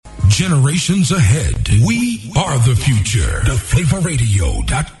generations ahead. We are the future.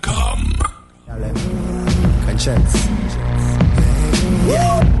 TheFlavorRadio.com. Conscience.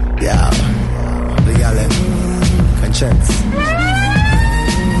 Yeah. The gallon. Conscience.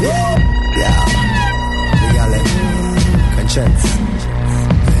 Yeah. The gallon. Conscience.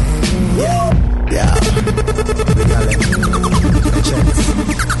 Yeah. The gallon. Conscience.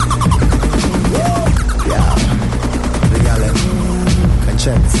 Yeah. The gallon.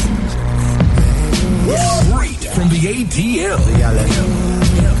 Conscience. Straight from the ATL. The gallon.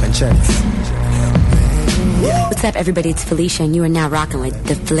 Conscience. What's up, everybody? It's Felicia, and you are now rocking with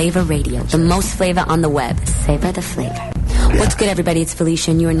The Flavor Radio, the most flavor on the web. Savor the flavor. What's good, everybody? It's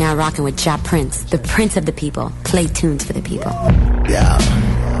Felicia, and you are now rocking with Ja Prince, the Prince of the people. Play tunes for the people. Yeah,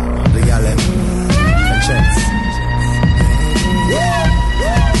 the gallon, conscience.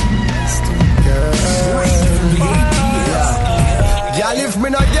 Girl, if me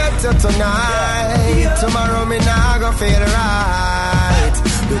not get you tonight, tomorrow me not gonna feel right.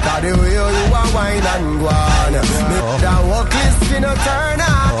 Look at the way you are wine and go on. That walk list no turn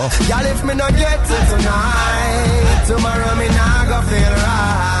on. Girl, if me not get you tonight, tomorrow me not gonna feel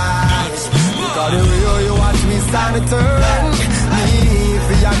right. Look at the way you watch me stand a turn. Me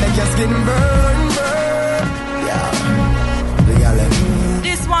feel make your skin burn. Yeah, the gallon.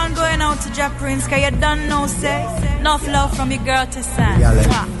 This one going out to Ja Prince, cause you don't know, say. Enough love from your girl to Sam.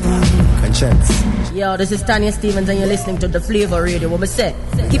 Conscience. Yo, this is Tanya Stevens and you're listening to The Flavor Radio. What me say?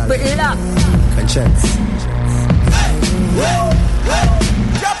 Keep it locked. Conscience.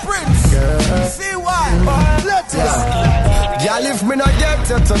 Ja Prince. See why? Let's go. Girl, if me not get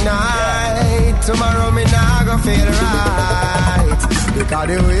you tonight, tomorrow me not gonna feel right. Because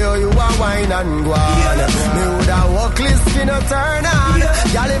the way you are wine and go on, me woulda walk list in a turn on.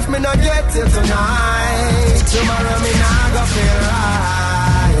 Girl, if me not get you tonight, tomorrow me not gonna feel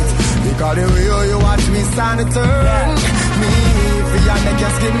right. Because the way you watch me stand a turn, me feel ya make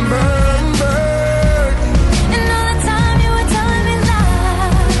your skin burn. And all the time you were telling me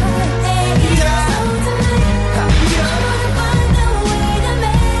lies. Yeah. So tonight, I'm gonna find a way to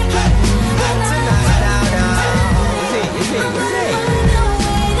make it. Tonight, I'm gonna find a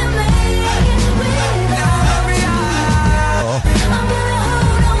way to make it without you. I'm gonna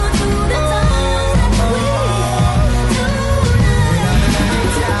hold on to the time that we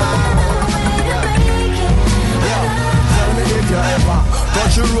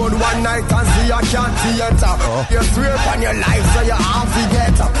touch the road one night and see you can't see it. You swear upon your life so you have to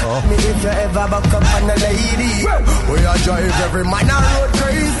get up. Me if you ever buck up on a lady, we a drive every man a road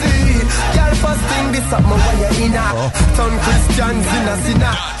crazy. Girl, first thing this up me where you in a turn Christians in a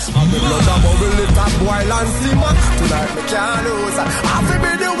sinner. I'm the blood of bubble it up while and simmer. Tonight me can't lose, I fi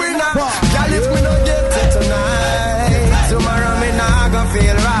be the winner. Girl, if me no get it tonight, tomorrow me not gonna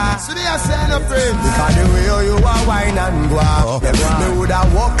feel right. See the sign of praise. Because the way you are wine and go out, me woulda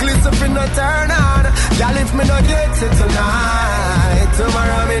walk list up in no turn on. Girl, if me no get it tonight,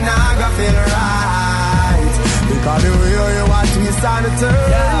 tomorrow me not gonna feel right. Because the way you watch me stand a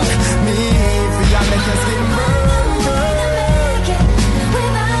turn, me feel make your skin burn.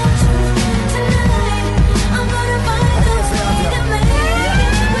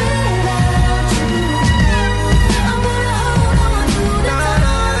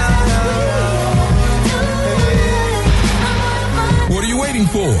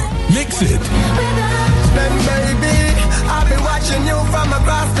 For mix it. Then baby, I've been watching you from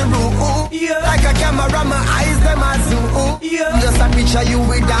across the room. Yeah. Like a camera, my eyes them are zoom. Yeah. Just a picture you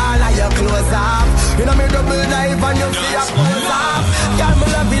with all of your clothes off. You know me double dive and you see your clothes off. Girl, me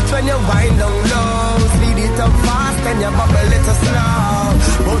love it when you wind down low. Speed it up fast and you bubble it slow.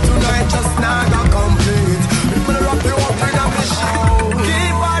 But tonight just not gonna complete. It will rock you up in a show.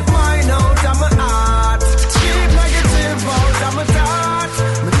 Keep bad mind out of my heart. Keep negative out of my thoughts.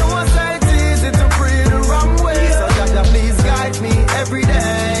 Every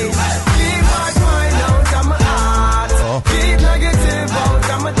day, keep my mind out of my heart. Keep negative out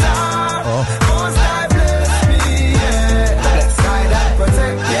of my thought. Most I bless me, yeah. Bless God that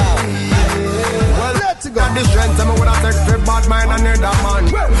protect me. Well, let's go. Got the strength, I'm gonna take the bad mind and another man.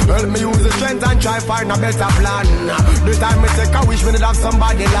 Well, me use the strength and try find a better plan. The time me take a wish me to have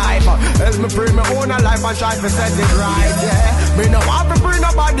somebody life. Help me pray me own a life and try to set it right, yeah. Me no want to bring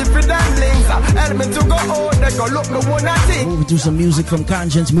nobody for them links. Help me to go out, they go look me one a thing. Moving through some music from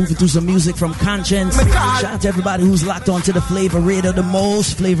Conscience, moving through some music from Conscience. Shout out to everybody who's locked on to the Flavor Radio, the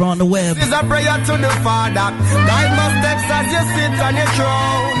most flavor on the web. This is a prayer to the Father. Guide my steps as you sit on your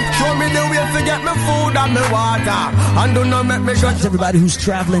throne. Show me the way to get me food and me water. And do not make me Shout out to everybody who's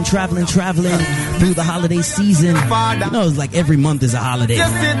traveling through the holiday season. You You know, it's like every month is a holiday.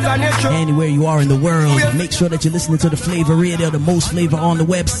 Anywhere you are in the world, make sure that you're listening to the Flavor Radio, the most flavor on the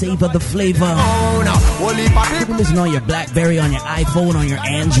web. Savor the flavor. You can listen on your BlackBerry, on your iPhone, on your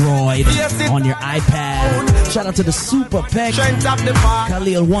Android, on your iPad. Shout out to the Super Peck,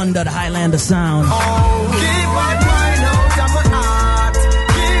 Khalil Wonder, the Highlander Sound. Keep bad mind out of my heart.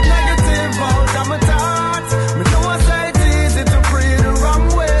 Keep negative out of my thoughts. Me know I say it's easy to pray the wrong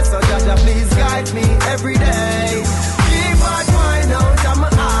way, so Jaja please guide me every day. Keep bad mind out of my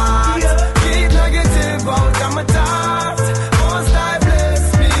heart. Keep negative out of my thoughts. Most I bless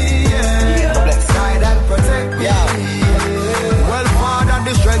me, yeah. Bless guide and protect me. Well, Father,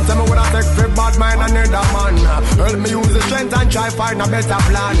 the strength me would have take for bad mind and another man. Help me use the strength and try find a better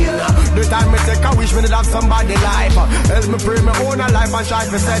plan. The time me take a wish me did have somebody life. Help me pray my own life and try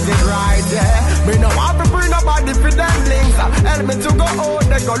to set it right. Yeah. Me no want to bring nobody for them links. Help me to go out,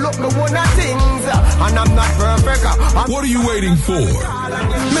 they go look me one of things. And I'm not perfect. What are you waiting for?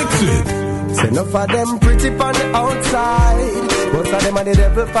 Mix it. Say enough of them pretty on the outside, most of them are the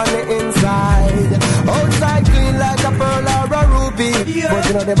devil on the inside. Outside clean like a pearl or a ruby, but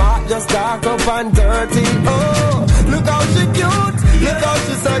you know them heart just dark up and dirty. Oh, look how she cute, look how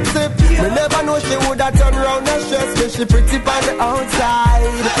she sexy. Me never know she woulda turn round and stress me. She pretty on the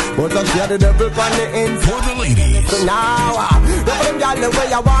outside, but she had the devil on the inside. For the ladies. So now, look at them gyal the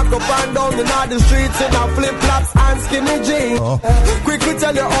way I walk up and down in all the streets in a flip flops and skinny jeans. Quickly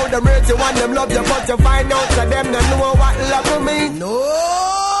tell you how them rate you want. Them love you, but you find out that them don't know what love means. No,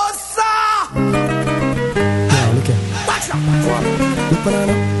 sir. Yeah, look at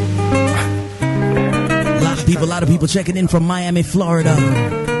A lot of people checking in from Miami, Florida.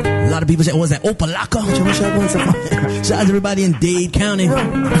 A lot of people say, oh, was that Opalaka? Shout out to everybody in Dade County.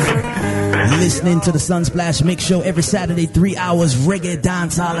 Listening to the Sunsplash Mix Show every Saturday, 3 hours reggae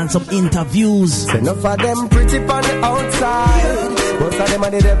dancehall and some interviews. Enough of them pretty on the outside, most of them are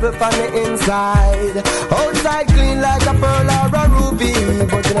the devil on the inside. Outside clean like a pearl or a ruby,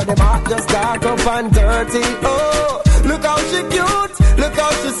 but you know them heart just dark up and dirty. Oh, look how she cute, look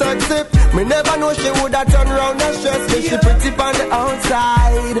how she sexy. Me never know she woulda turn round and stress me. She pretty on the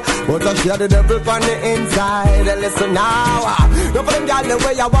outside, but she had the devil on the inside. And listen now, no for them gyal the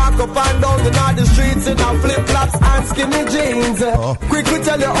way I walk up and down in all the streets in our flip flops and skinny jeans. Quickly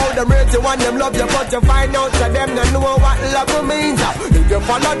tell you how them rate you and them love you, but you find out that them don't know what love means. If you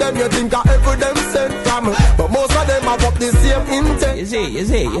follow them, you think I ever them sent from, but most of them have up the same intent. You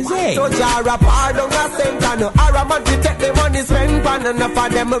see. So Jara pardon a cent and a man to take the money spent on, enough of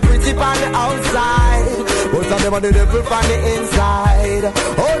them are pretty on the outside, most of them are the devil on the inside.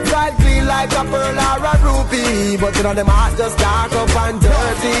 Outside clean like a pearl or a ruby, but you know them heart just dark up and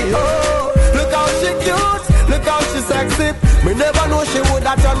dirty. Oh, look how she cute, look how she sexy. Me never know she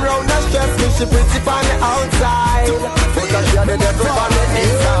woulda turn round and stress me. She pretty on the outside, but she had the devil on the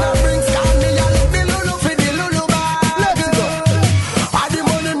inside.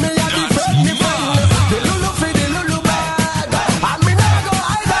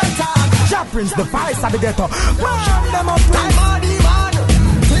 Prince, the vice of the ghetto. Shut them up, Prince. Body man,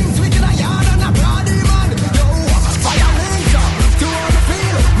 things wicked a yard and a body man. Yo, fire links up to all the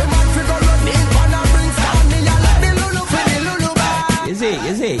feel. Me man figure run in and a bring stand me a let the lulu for the lulu bag. You see.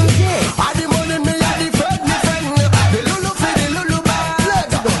 I the money me a the friend me friend. The lulu for the lulu bag.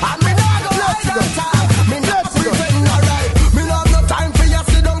 Let's go. And me nah go hide and talk. Me not pretend alright. Me not have no time for you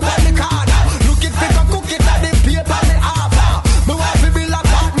sit down by the corner. Look it pick a cook it at the paper me after. Me want to build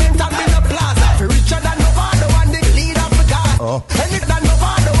apartment and me no plaza. For richer than no father one the lead of the car. And it than no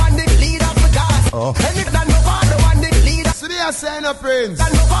father one the lead of the car. And it than no father one the lead of So they are saying a Prince.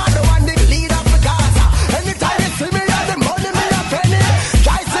 than no father one the lead of the car. Anytime you see me and the money me a penny.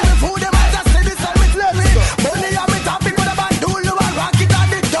 Try see me food them I just see the same with me. Money on me topic with a bandul you a rocket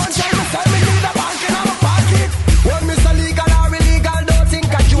and it don't shine me say me need a bank in my pocket. When me say legal or illegal don't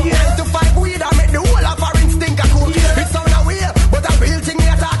think I do. 9 to 5 weed I make the whole of foreign stink a cool. It sound a weird but a real thing me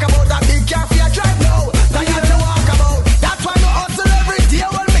a talk about. A big car for your drive now. Tired to walk about. That's why me hustle every day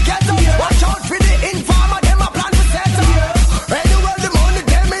when me get up. Watch out for the informer them a plan to set up. Anywhere the money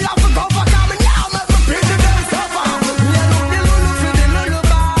tell me I for go for coming now make me pretty them suffer. Me a look the lulu for the lulu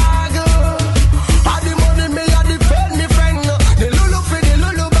bag. All the money me a defend me friend. The lulu for the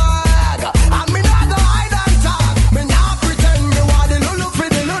lulu bag. And me nah go hide and talk. Me nah pretend me want the lulu for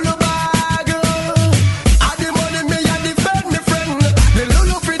the lulu bag. All the money me a defend me friend. The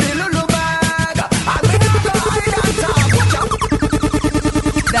lulu for the lulu bag. And me nah go hide and talk.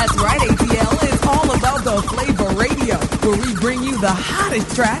 That's right, ATL. It's all about the Flavor Radio, where we bring you the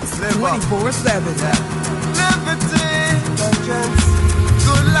hottest tracks 24/7. Levity, vengeance,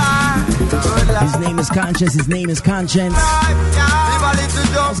 good His name is Conscience. His name is Conscience.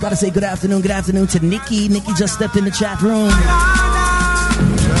 I just gotta say good afternoon to Nikki. Nikki just stepped in the chat room.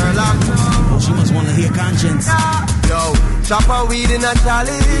 Oh, she must want to hear Conscience. Yo, chop a weed in a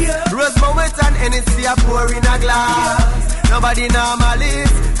chalice. Rose Moet and Hennessy a pour in a glass. Nobody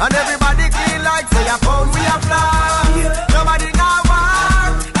normalist, and everybody clean like say a pound we a fly. Nobody now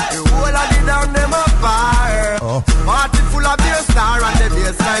war. The whole of the down them a fire. Party full of beer star and the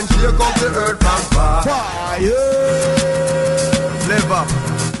baseline shake up the earth from far. Fire. Live up.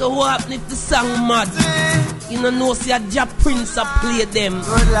 So what happen if the song mad? You don't know see a Jah Prince a play them.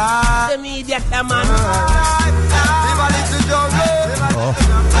 Them idiot man. Live a little jungle.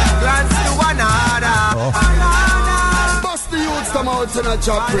 Glance to one another. Bust the youths come out in a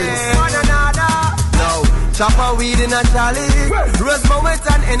Jah Prince. No, chop a weed in a chalice. Rose Moet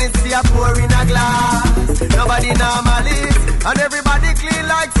and Hennessy a pour in a glass. Nobody normalist, and everybody clean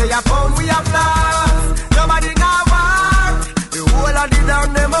like say a pound we a blast. Nobody now war. The whole of the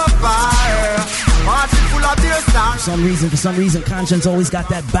down them a fire. Party full of beer stars. For some reason, Conscience always got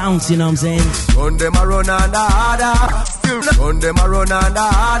that bounce, you know what I'm saying? Run them a run and harder. Run them a run and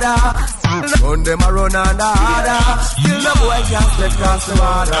harder. Run them a run and harder. Still the boy can't step across the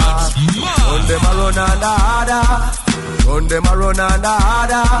water. Run them a run and harder. Run them a run and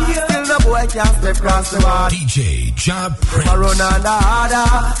harder. Still the boy can't step across the water. DJ Jah Prince. A run and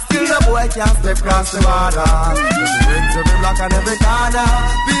harder. Still the boy can't step across the water. Every block and every corner.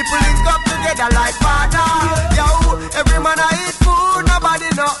 People link up together like father. Yo, every man I eat food, nobody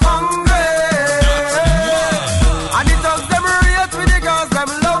no hungry. And the thugs them rate with the girls them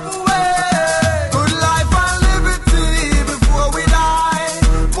love away. Good life and liberty before we die.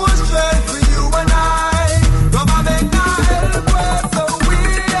 Push straight for you and I. Government not help us, so we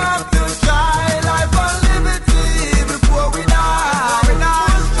have to try. Life and liberty before we die.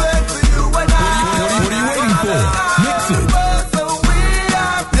 Push straight for you and I. What are you waiting for? Mix it. So we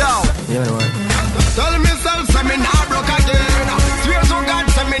have to. Tell myself, say me nah broke again. Swear to God,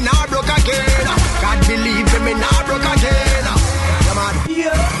 say me nah broke again. God believe me nah broke again. Come on,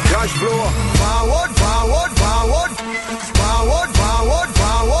 cash flow. Forward, forward, forward. Forward, forward,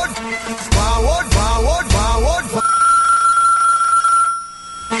 forward. Forward, forward, forward.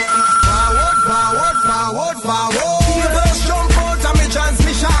 Forward, forward, forward, forward. First jump out of me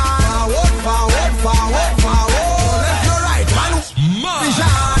transmission. Forward, forward, forward, forward. Left to right, man.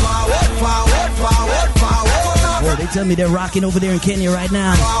 Forward, forward, forward, forward. Oh, they tell me they're rocking over there in Kenya right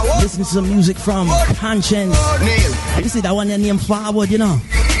now. Listen to some music from Conscience. Neil, You see that one that named Forward, you know?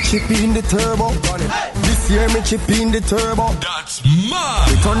 chip in the turbo. This year me chip in the turbo. That's mad.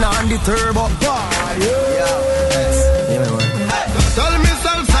 Turn on the turbo. Tell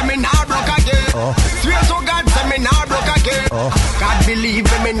myself, say me nah broke again. Swear to God, say me nah broke again. God believe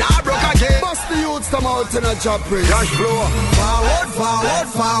me nah broke again. Bust the youths come out in a Jah Prince. Cash flow. Forward, forward,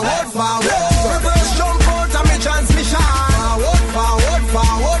 forward, forward. Reverse jump out of me transmission. Forward, forward,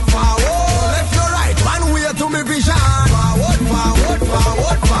 forward, forward. Left to right, one way to me vision. Forward, forward,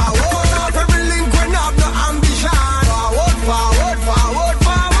 forward, forward. Off every link when have no ambition. Forward, forward, forward,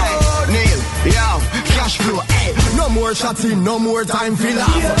 forward. Neil, yo, cash flow. Hey, no more shotting, no more time for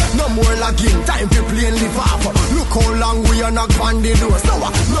laugh. No more locking, time for playing live off. Look how long we are knock on the door. So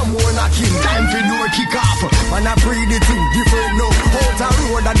no more knocking, time for door kick off. Man, I pray the thing different now. Out the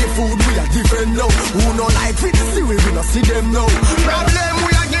road and the food we are different now. Who no like it, see we will not see them now. Problem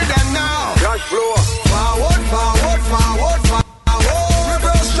we are give them now. Cash flow. Forward, forward, forward, forward.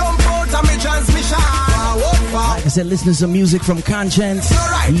 Reverse jump out of me transmission. Forward, forward. Like I said, listen to some music from Conscience.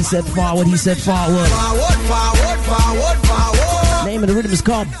 He said forward, he said forward. Forward, forward, forward, forward. Name of the rhythm is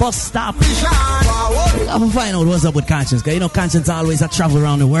called Bus Stop. Forward. I'm gonna find out what's up with Conscience, cause you know Conscience always a travel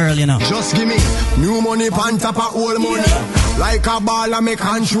around the world, you know. Just give me new money on top of old money. Like a ball and me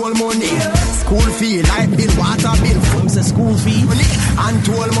control money. School fee, light bill, water bill. When say school fee, Money and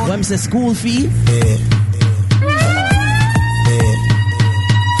toll money. when say school fee,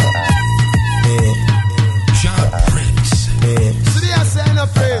 Jah Prince. See I say no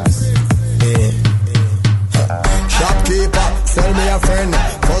friends. Shopkeeper, sell me a friend.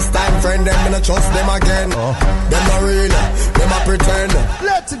 First time friend, them me no trust them again. Them not real, them a pretend.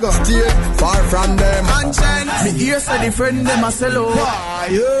 Let's go. Stay far from them. Conscience. Me hear say the friend them a sell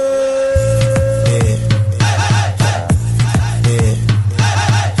out.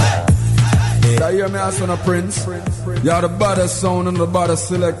 You hear me as on a Prince? You're the baddest sound and the baddest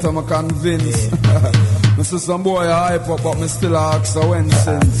selector, I'm convinced. I see some boy hype up, but me still ask so when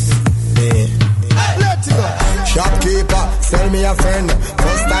since. Let's go. Shopkeeper, sell me a friend.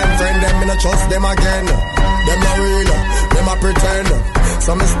 First time friend, them me no trust them again. Them no real, them a pretend.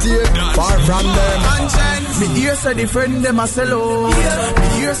 So me stay far from them. Me hear say the friend them a sell out. Me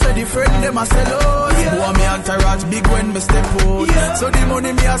hear say the friend them a sell out. Boy me entourage big when me step out. So the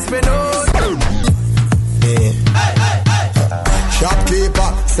money me a spend out.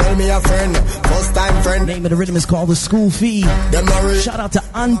 Shopkeeper, sell me a friend. First time friend. Name of the rhythm is called The School Fee. Them no real. Shout out to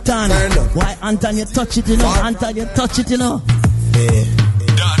Anton. Why Anton you touch it, you know? Anton you touch it, you know?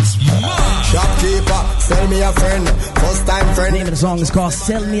 Shopkeeper, sell me a friend. First time friend. Name of the song is called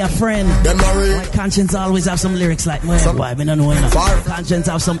Sell Me a Friend. Them no real. Why Conscience always have some lyrics like, well, why me don't know enough. Conscience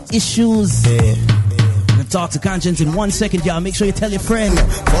have some issues. We'll talk to Conscience in 1 second, y'all. Make sure you tell your friend.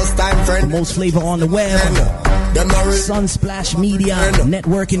 First time friend. The most flavor on the web. Sunsplash Media,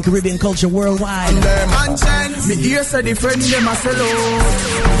 networking Caribbean culture worldwide. Me hear say the friend them a sell out.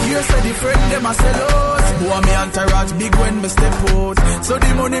 Me hear say the friend them a sell out. Boy me entourage big when me step out. So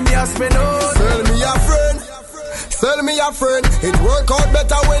the money me a spend out. Sell me a friend. Sell me a friend. It work out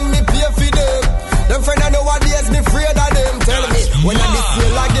better when me pay for them. Them friend I nowadays me afraid of them. Tell me when I be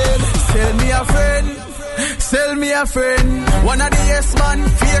sell again. Sell me a friend. Sell me a friend. One of the yes man,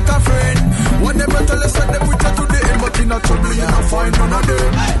 fake a friend. When them tell us that them with you to the end, but in a trouble you don't find none of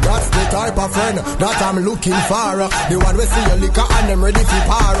them. That's the type of friend that I'm looking for. The one we see your liquor and them ready for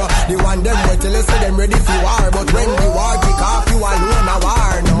power. The one them we tell us say them ready for war. But when the war kick off, you alone a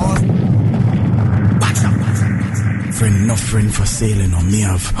war, no. Friend, no friend for sale, you know. Me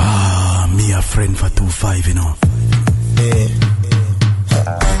a friend for 2.5, you know.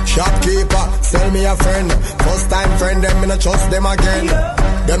 Shopkeeper, sell me a friend. First time friend, them me no trust them again.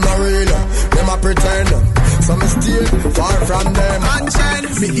 Them no real, them a pretend. So me still far from them.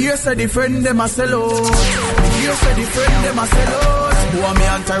 Me hear say the friend them a sell out. Me hear say the friend them a sell out. Boy me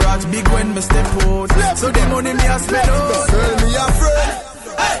entourage big when me step out. So the money me a spend out. Sell me a friend.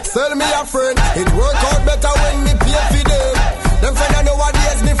 Sell me a friend. It work out better when me pay for them. Them friend I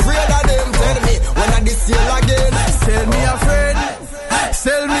nowadays me afraid of them. Tell me when I this sale again. Sell me a friend.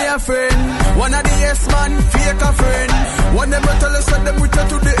 Sell me a friend. One of the yes man, fake a friend. One them tell us that them with you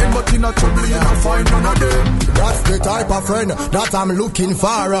to the end, but in a trouble you don't find none of them. That's the type of friend that I'm looking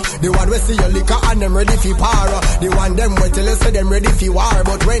for. The one we see your liquor and them ready for power. The one them we tell us say them ready for war.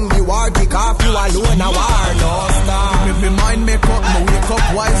 But when the war kick off, you alone a war. No stop. Me mind make up, me wake up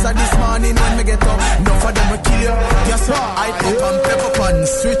wiser this morning when me get up. Enough of them will kill you. Guess what? I pop and pepper pan,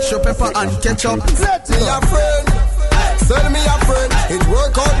 switch your pepper and ketchup. Let me a friend. Sell me a friend. It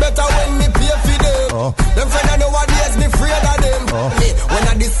work out better when me pay for them. Them friend I nowadays me afraid of them. When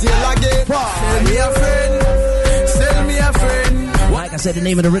I this sale again. Sell me a friend. Sell me a friend. Like I said, the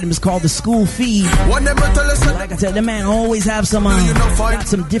name of the rhythm is called The School Fee. One them tell us. Like I said, the man always have some got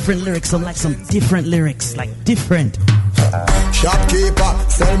some different lyrics. Some different lyrics, like different. Shopkeeper,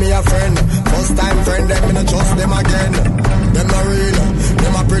 sell me a friend. First time friend, them me no trust them again. Them no real,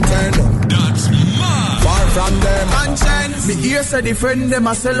 them a pretend. That's mad. Far from them. Me hear say the friend them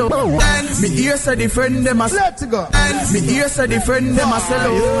a sell out. Me hear say the friend them a let's go. Me hear say the friend them a sell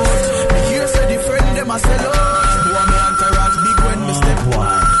out. Me hear say the friend them a sell out. Boy me entourage big when me step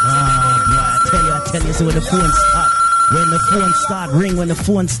one. I tell you, so when the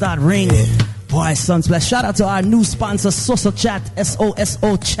phone start ring. Boy, Sunsplash. Shout out to our new sponsor, Soso Chat,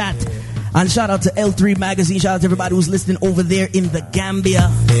 SOSO Chat. And shout out to L3 Magazine. Shout out to everybody who's listening over there in the Gambia.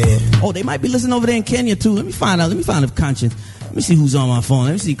 Oh, they might be listening over there in Kenya too. Let me find out if Conscience. Let me see who's on my phone.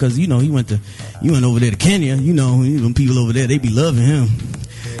 Let me see, because you went over there to Kenya. You know people over there, they be loving him.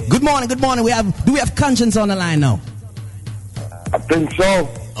 Good morning. Do we have Conscience on the line now? I think so.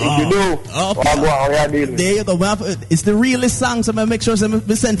 If you do, there you go. It's the realest song, so I'm going to make sure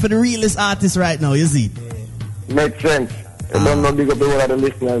we send for the realest artist right now, you see? Makes sense. I don't know big up all of the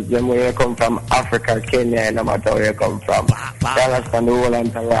listeners, them where you come from, Africa, Kenya, and no matter where you come from. You understand the whole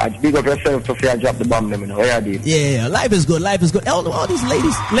entourage. Big up yourself to fear drop the bomb, them, where you did. Yeah, life is good. All these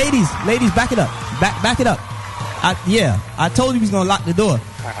ladies, back it up. Back it up. I told you he was going to lock the door.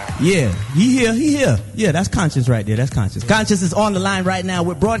 Yeah, he here. Yeah, that's Conscience right there. That's Conscience. Conscience is on the line right now.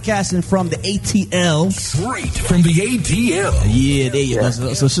 We're broadcasting from the ATL. Straight from the ATL. Yeah, there you go.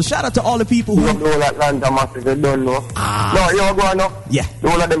 So shout out to all the people who... You know Atlanta massive, you don't know. No, you go on now. Yeah. The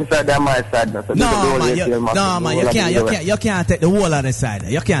whole of them side, they're my side. So man, you can't take the whole other side.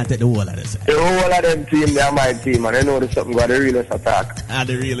 You can't take the whole other side. The whole of them team, they're my team, and they know there's something got the realest attack.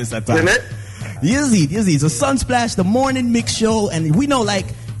 The realest attack. Easy. So Sunsplash, the morning mix show, and we know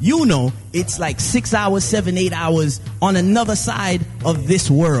it's like 6 hours, 7-8 hours on another side of this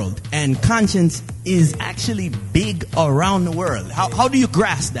world. And Conscience is actually big around the world. How do you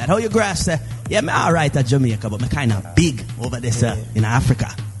grasp that? How you grasp that? Yeah, I'm all right at Jamaica, but I'm kind of big over this in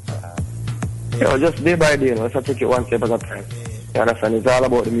Africa. Just day by day, you know, so take it one step at a time. You understand? It's all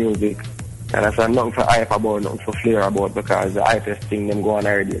about the music. You understand? Nothing for hype about, nothing for flair about, because the hypest thing them go on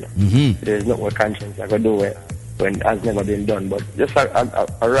already, you know. There's nothing with conscience I can do it when it has never been done. But just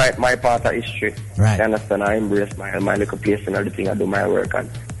I write my part of history. Right. You understand? I embrace my little place and everything. I do my work, and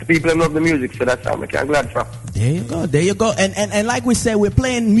the people love the music, so that's how I'm glad for. There you go. And like we said, we're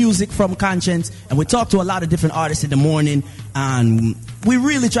playing music from Conscience, and we talk to a lot of different artists in the morning, and we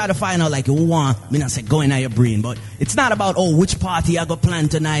really try to find out, like, who want, I mean, I said, going out your brain, but it's not about, which party I go plan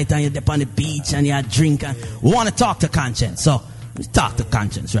tonight, and you're up on the beach, and you're drinking. We want to talk to Conscience, so let's talk to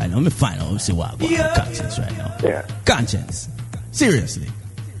Conscience right now. Let me find out, let's see what I got on Conscience right now. Yeah. Conscience, seriously.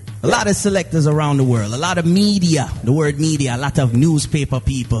 A lot of selectors around the world, a lot of media, the word media, a lot of newspaper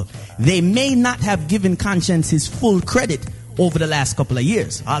people, they may not have given Conscience his full credit over the last couple of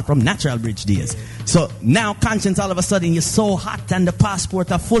years, all from Natural Bridge days. So now Conscience, all of a sudden, you're so hot and the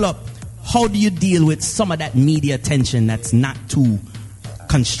passport are full up. How do you deal with some of that media attention that's not too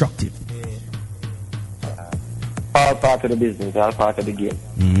constructive? All part of the business, all part of the game.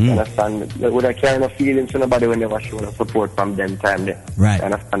 You understand? Would I carry no feelings to nobody when they were showing no support from them time there? Right. You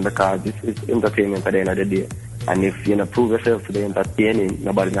understand? Because this is entertainment at the end of the day. And if you prove yourself to be entertaining,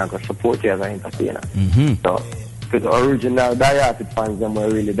 nobody's not going to support you as an entertainer. So, to the original die-hearted fans, them were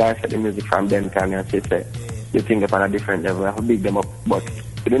really dissect the music from them time and say, you think upon a different level, I have to big them up. But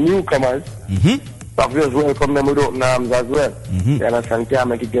to the newcomers, of course, welcome them with open arms as well. You understand? Can't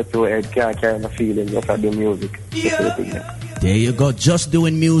make it get to your head, can't carry no feelings, just do music. There you go, just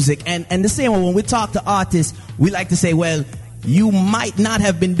doing music. And the same way, when we talk to artists, we like to say, well, you might not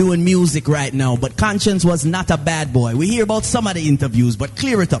have been doing music right now, but Conscience was not a bad boy. We hear about some of the interviews, but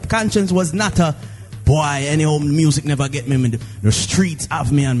clear it up. Conscience was not a boy, any old music never get me in the streets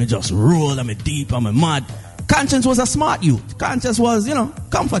of me and me just roll, I'm deep, I'm mad. Conscience was a smart youth. Conscience was,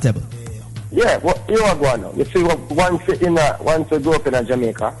 comfortable. Yeah, well, you are going now. You see, once you go up in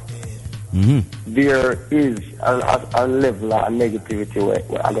Jamaica, there is a level of negativity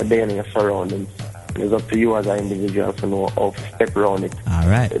where I go down in your surroundings. It's up to you as an individual to know how to step around it. All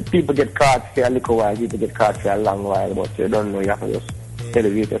right. People get caught for a little while, people get caught for a long while, but you don't know, you have to just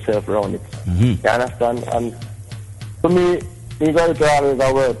elevate yourself around it. You understand? And for me, you got to always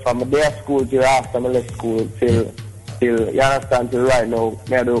a word from day of school till after I left school till you understand, till right now,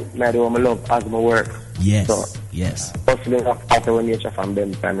 I do what I love as my work. Yes, so, yes. Hustling of part of nature from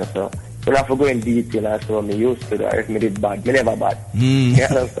them time, so you have to go in detail as to what me used to do. If me did bad, me never bad. You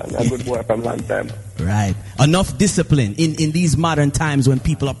understand? A good boy from long time. Right. Enough discipline in these modern times when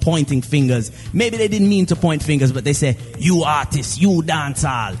people are pointing fingers. Maybe they didn't mean to point fingers, but they say, you artist, you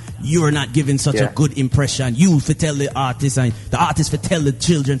dancehall, you're not giving such a good impression. You for tell the artist, and the artist for tell the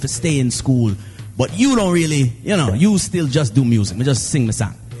children for stay in school. But you don't really, you still just do music. You just sing the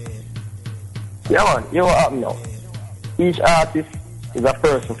song. Yeah, man. You know what happened now? Each artist is a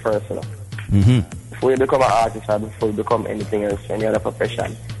person first, Before you become an artist or before you become anything else, any other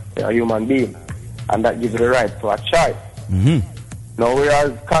profession, you're a human being. And that gives you the right to a choice. Now,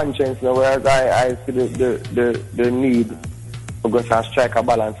 whereas Conscience, whereas I see the need to go and strike a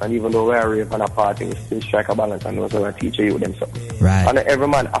balance, and even though we're rave and a party, we still strike a balance and also a teacher you them something. Right. And every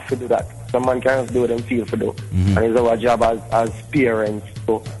man has to do that. Some man can't do what them feel for do. And it's our job as parents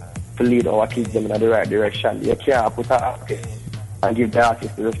to lead our kids them in the right direction. You can't put an artist and give the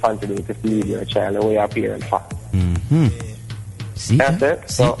artist the responsibility to lead your child the way your parents for. See that's that? it.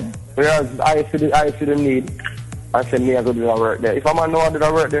 So whereas I see the need, I say me I go do the work there. If a man know how to do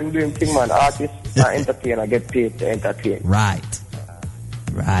the work, then doing thing, man. Artists and entertainer get paid to entertain. Right.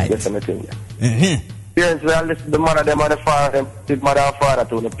 That's the thing. Parents will listen to the mother, them and the father, them did mother and father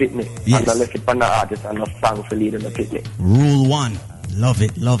to the picnic. Yes. And they left it for the artist and the song for leading the picnic. Rule 1. Love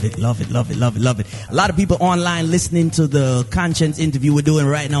it. A lot of people online listening to the Conscience interview we're doing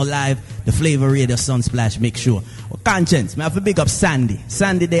right now live, the Flavor Radio Sunsplash, make sure. Well, Conscience, I have to big up Sandy.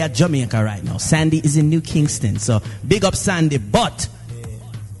 Sandy, they at Jamaica right now. Sandy is in New Kingston, so big up Sandy. But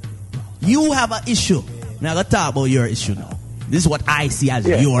you have an issue. Now, let's talk about your issue now. This is what I see as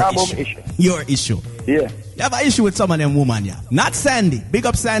your issue. Your issue. Yeah. You have an issue with some of them women, yeah. Not Sandy. Big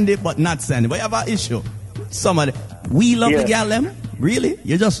up Sandy, but not Sandy. But you have an issue. Some of them. We love the gal them. Really?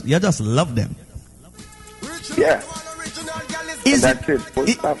 You just love them. Yeah. That's it.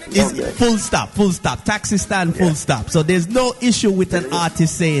 Full stop. Taxi stand, full stop. So there's no issue with an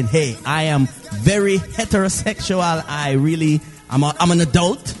artist saying, hey, I am very heterosexual. I'm an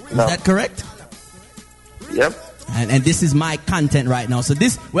adult. Is that correct? Yep. And this is my content right now. So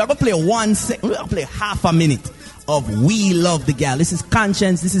we're going to play half a minute of We Love the Gal. This is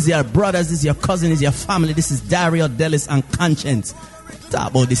Conscience. This is your brothers. This is your cousin. This is your family. This is Dario, Delis, and Conscience. talk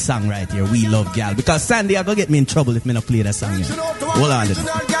about this song right here, We Love Gal. Because Sandy, I go get me in trouble if me not play that song here. Hold on. Let's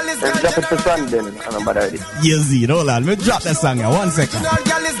drop it to Sunday. I don't know about it. Yes, hold on. Let me drop that song here. 1 second.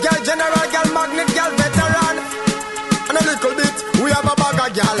 Girl is girl, general girl, magnet girl, veteran. And a little bit, we have a bag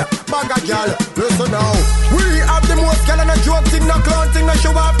of girl. Listen now. We have the most girl and a joke thing, no clown thing, no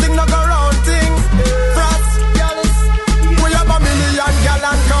show off thing, no go round thing. Frost, girls, we have a million girl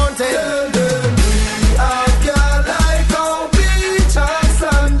and counting.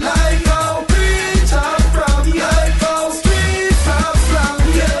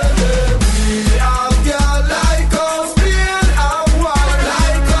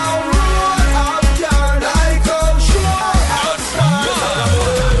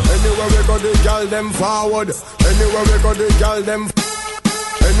 Them forward. Anywhere we go, the girl them.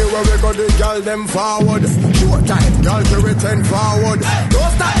 Anywhere we go, the girl them forward. Short time, girl to return forward.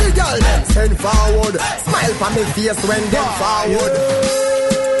 Don't stop the girl them send forward. Smile for me face when them forward.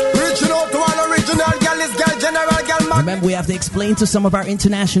 Reaching out to all original girl is girl, general girl. Remember, we have to explain to some of our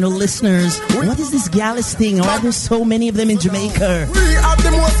international listeners what is this Gallus thing? Why there's so many of them in Jamaica? We have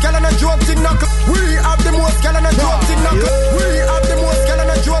the most girl and a joke thing. We have the most girl and a joke thing. We have the most girl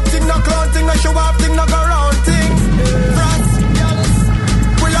and a joke thing. No clown thing, no show off thing, no go round thing. France,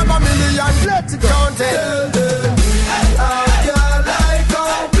 we have a million. Let's count it.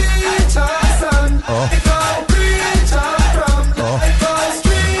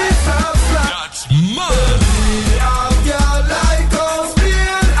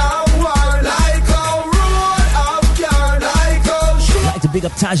 Big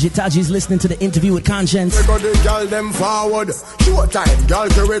up Taji. Taji's listening to the interview with Conscience. We got the girl them forward. Short time, girl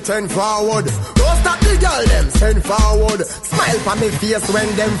to return forward. Don't stop the girl them send forward. Smile for me face when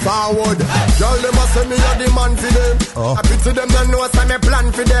them forward. Girl them a say me a the man for them. Happy to them no know say me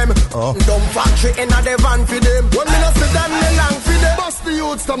plan for them. Dumb factory in a the van for them. When me no see them me long for them. Bust the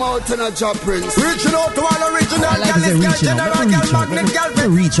youths come out in a job prince. Reaching out to all original Let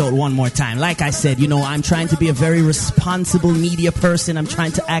me reach out one more time. Like I said, you know, I'm trying to be a very responsible media person. I'm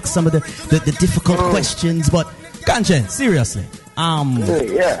trying to ask some of the difficult questions, but Conscience, seriously.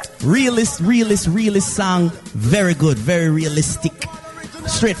 Realist song, very good, very realistic,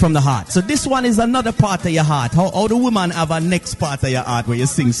 straight from the heart. So this one is another part of your heart. How the woman have a next part of your heart where you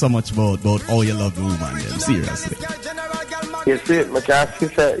sing so much about how you love the woman, them. Seriously. You see, my sister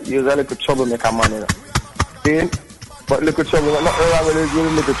said you're a little troublemaker man, you know. See? But little trouble, not wrong with you,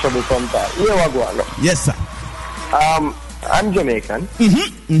 little trouble sometimes. You know what go on, no? Yes, sir. I'm Jamaican,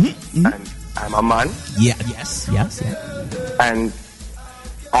 and I'm a man. Yeah, yes. And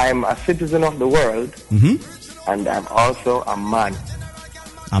I'm a citizen of the world, and I'm also a man.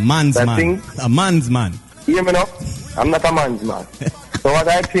 A man's so man. A man's man. Hear me now? I'm not a man's man. So what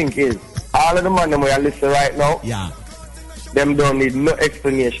I think is, all of the men who are listening right now, them don't need no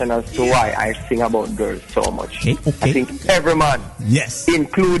explanation as to why I sing about girls so much. Okay. I think every man,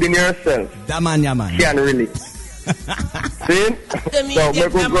 including yourself, can relate. See? So make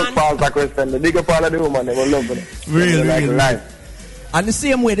us go past that question. The bigger part of the woman, they will love it. Really. And the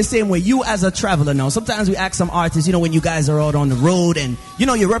same way, you as a traveler now, sometimes we ask some artists, you know, when you guys are out on the road and, you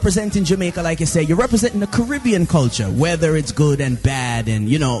know, you're representing Jamaica, like you say, you're representing the Caribbean culture, whether it's good and bad. And,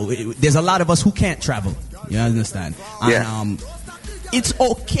 you know, there's a lot of us who can't travel. You understand? And, it's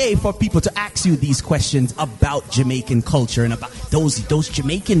okay for people to ask you these questions about Jamaican culture and about those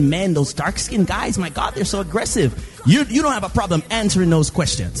Jamaican men, those dark-skinned guys. My God, they're so aggressive. You don't have a problem answering those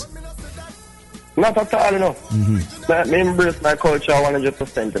questions. Not at all, you know. I embrace my culture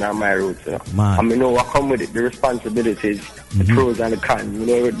 100% and my roots, you know. I mean, know what come with it, the responsibilities, the pros and the cons, you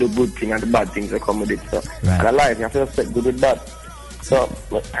know, the good thing and the bad things that come with it. So, and I like, you have to respect good with bad. So,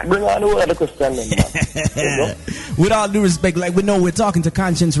 bring on the other question then, man. With all due respect, like we know, we're talking to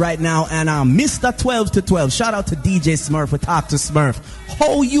Conscience right now, and Mr. 12 to 12, shout out to DJ Smurf for Talk to Smurf.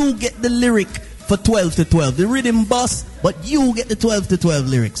 How you get the lyric for 12 to 12? The rhythm bus, but you get the 12 to 12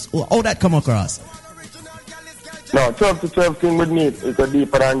 lyrics. How that come across? No, 12 to 12 thing with me is a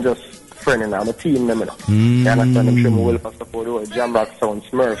deeper than just friend, and I'm a team member. You understand? I'm sure me well for support the whole Jam Rock Sound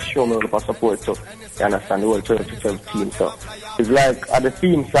Smurf, show me well for support, so you understand the whole 12 to 12 team. So it's like at the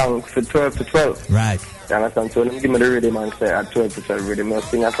theme song for 12 to 12. Right. You understand? So let me give me the rhythm and say at 12 to 12 rhythm. I'll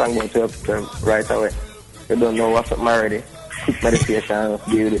sing a song about 12 to 12 right away. You don't know what's up already. Quick meditation and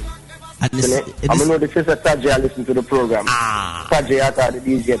deal with it. I know the sister Taji, I listen to the program. Taji, I thought the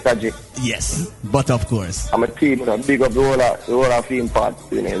DJ Taji. Yes, but of course. I'm a team, you know, big up the whole of theme part.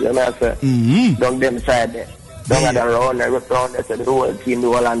 You know, then I say, don't them side there. Don't get around, I rip around, that's the whole team, the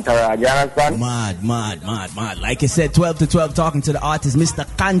whole entourage, you understand? Mad. Like I said, 12 to 12, talking to the artist, Mr.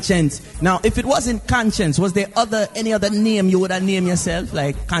 Conscience. Now, if it wasn't Conscience, was there any other name you would have named yourself?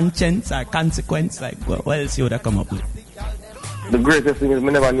 Like Conscience or Consequence? Like, what else you would have come up with? The greatest thing is I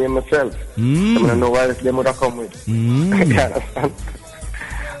never name myself. I don't know what else they would have come with. You understand?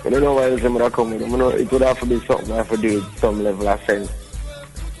 I don't know what else they would have come with. I know it would have to be something I have to do with some level of sense.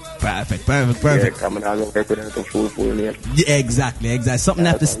 Perfect. Yeah, coming out and working with a full name. Yeah, exactly. Something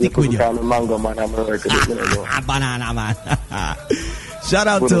have to stick with you. Mango man, I'm working with Banana man. Shout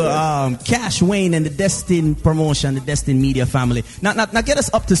out to Cash Wayne and the Destin Promotion, the Destin Media family. Now get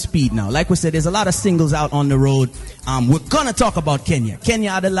us up to speed now. Like we said, there's a lot of singles out on the road. We're gonna talk about Kenya.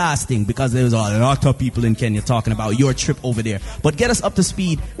 Kenya are the last thing because there's a lot of people in Kenya talking about your trip over there. But get us up to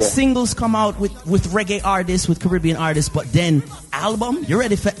speed. Yeah. Singles come out with reggae artists, with Caribbean artists, but then album? You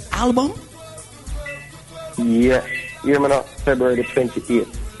ready for album? Yeah. You know, February the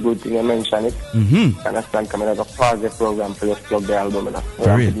 28th. Good thing I mentioned it. Understand, coming out of a project program for just plug the album in.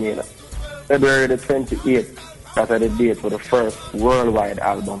 February the 28th, that's the date for the first worldwide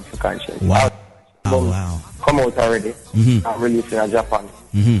album for Conscience. Wow. Come out already. I'm releasing in Japan.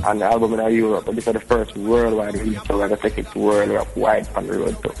 And the album in Europe. But this is the first worldwide release, so we're going to take it worldwide on the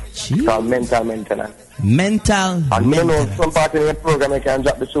road too. It's called Mental Maintenance. Mental And you know, some part in the program I can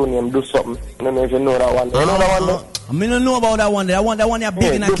drop the tune and do something. I don't know if you know that one. You know that one though? I don't know about that one. That one is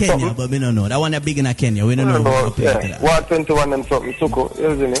big in Kenya, something. But we don't know. That one is big in Kenya. We don't know how to play to that. 121 and something, Suko,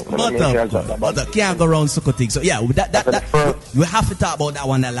 isn't it? But can't go around Suko thing. So yeah, that we have to talk about that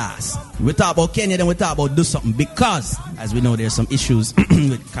one that last. We talk about Kenya, then we talk about do something because, as we know, there's some issues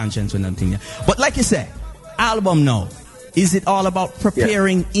with Conscience and everything. But like you say, album now. Is it all about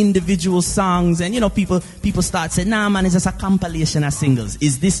preparing individual songs? And you know, people start saying, nah man, it's just a compilation of singles.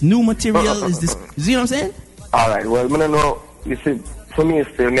 Is this new material? Is this, you know what I'm saying? Alright, well, I don't know. You see, for me,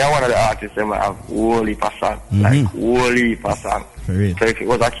 still, me, I'm one of the artists that have whole heap of songs. Like, whole heap of songs. For real. So if it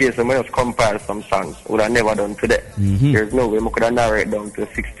was a case of me just compile some songs, I would have never done today. There's no way I could have narrowed it down to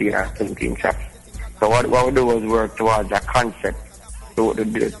 16 or 17 tracks. So what we do was work towards a concept. So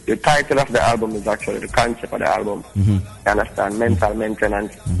the title of the album is actually the concept of the album. You understand? Mental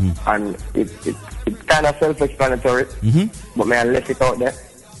Maintenance. And it's kind of self-explanatory. But may I left it out there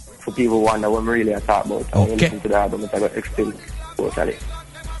for people who wonder what we really are talking about. And when you listen to the album, it's about extend totally.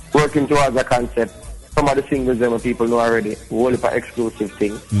 Working towards a concept. Some of the singles that people know already, whole heap of exclusive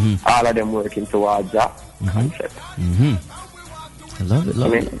things. All of them working towards that concept. I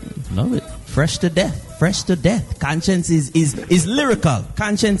love it. Fresh to death. Conscience is lyrical.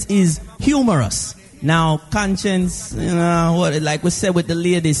 Conscience is humorous. Now, Conscience, you know, what, like we said with the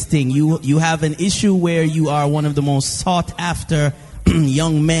ladies thing, you have an issue where you are one of the most sought after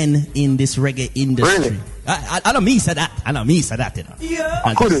young men in this reggae industry. Really? I don't mean say that. You know.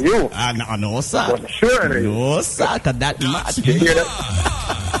 Yeah. Couldn't you? No, sir. Sure. No, sir. Cause that mad.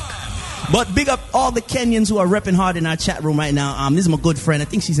 But big up all the Kenyans who are repping hard in our chat room right now. This is my good friend. I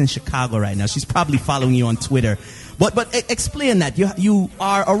think she's in Chicago right now. She's probably following you on Twitter. But explain that. You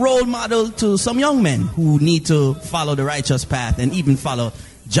are a role model to some young men who need to follow the righteous path and even follow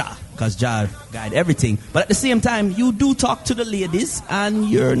Jah, because Jah guide everything. But at the same time, you do talk to the ladies and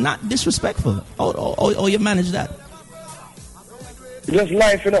you're not disrespectful. How you manage that? Just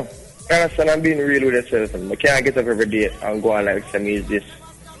life, you know. And I'm being real with yourself. I can't get up every day and go on like some is this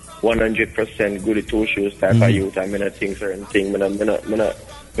 100% goody two shoes type of youth. I mean, I think certain thing. I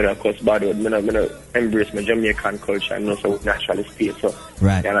not cuss bad word. I not embrace my Jamaican culture and also naturally speak. So,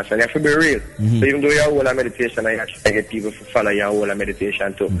 right. You understand? You have to be real. So even though you're all a meditation, I actually get people to follow your whole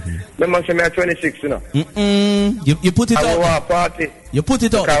meditation too. Remember, say I'm 26, you know. You put it out. I go to a party. You put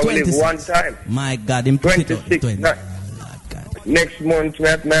it out. I will live one time. My God, him put 26. it out. Next month,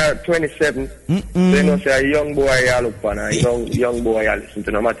 I'm 27. So you know, say a young boy I look on, a young boy I listen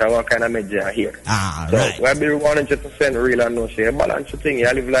to, no matter what kind of media I hear. So we'll be 100% real and no say a balance thing.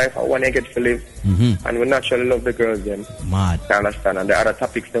 You live life I want to get to live. And we naturally love the girls then. Mad. You understand? And the other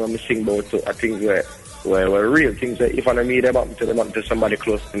topics that I'm sing about too are things were real things that if I don't meet them up to somebody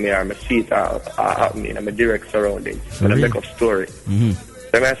close to me or I see it out me in my direct surroundings. And I make up story.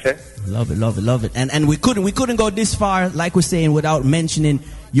 Let me say. Love it. And we couldn't go this far, like we're saying, without mentioning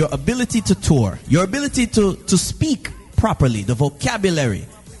your ability to tour, your ability to speak properly. The vocabulary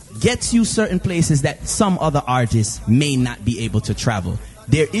gets you certain places that some other artists may not be able to travel.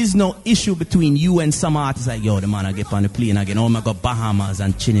 There is no issue between you and some artists like, yo, the man I get on the plane again. Oh, I go Bahamas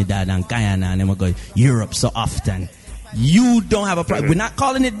and Trinidad and Guyana and then I go Europe so often. You don't have a problem. We're not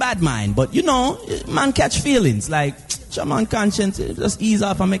calling it bad mind, but you know, man catch feelings like, man, Conscience, just ease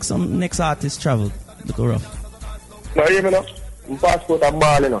off and make some next artist travel. Look rough. No, hear me now? My passport a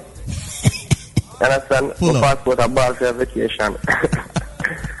ball, you know. You understand? My passport a ball for a vacation.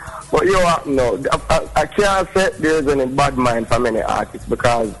 But you know, no, I can't say there is any bad mind for many artists,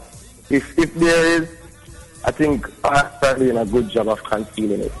 because if there is, I think artists are doing a good job of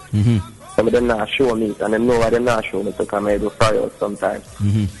concealing it. Some of them not show me, and them know why them not show me, so come here do fry out sometimes.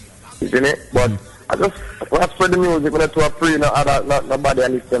 Isn't it? But I just watch for the music when I to a pre, nobody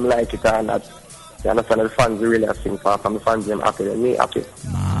at least them like it or not. You understand? The fans really are sing for, from the fans them happy, and me happy.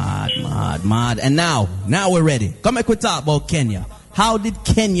 Mad. And now we're ready. Come back, we talk about Kenya. How did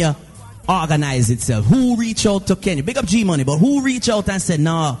Kenya organize itself? Who reached out to Kenya? Big up G Money, but who reached out and said,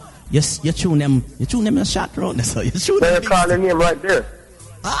 "No, you tune them a shot round." So you shoot them. They call the name right there.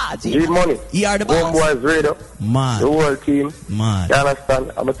 G Money. You are the boss. Homeboys Radio. Man. The whole team. Man. You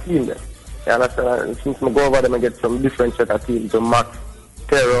understand? I'm a team there. You understand? And since I go over them and get some different set of teams, to Max,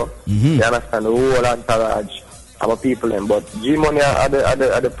 Terror, you understand? The whole entourage. I'm a people them, but G Money are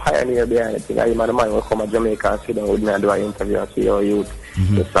the pioneer behind it. I'm the man who come to Jamaica and sit down with me and do an interview and see your youth.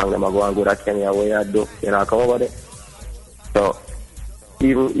 The song them are going to go to Kenya where you do. You know, come over there. So,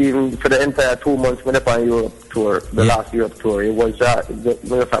 even for the entire 2 months when I on Europe tour, the last Europe tour, it was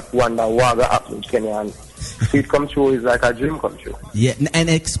just wonder what happened in Kenya, and see it come true is like a dream come true. Yeah, and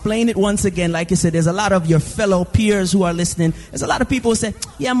explain it once again. Like you said, there's a lot of your fellow peers who are listening. There's a lot of people who say,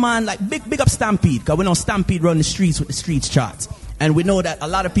 yeah man, like big up Stampede, because we know Stampede run the streets with the streets charts. And we know that a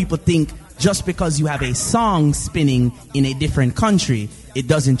lot of people think just because you have a song spinning in a different country, it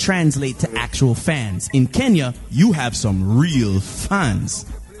doesn't translate to actual fans. In Kenya, you have some real fans.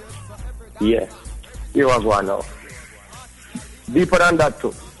 Yeah, you was one now. Deeper than that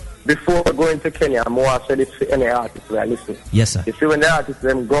too. Before going to Kenya, I'm more said it for any artist who are listening. Yes, sir. You see when the artists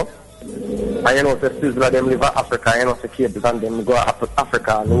them go, and you know the Sizzla them live in Africa, you know the Cape Town them go to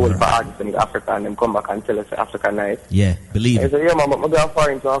Africa, and the whole artists them go to Africa, and them come back and tell us Africa nice. Yeah, believe it. I say, yeah man, but I go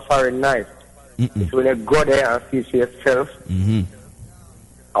foreign to a foreign nice. It's when you go there and see for yourself.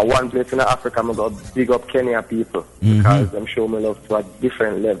 At one place in Africa, I'm going to big up Kenya people, because them show me love to a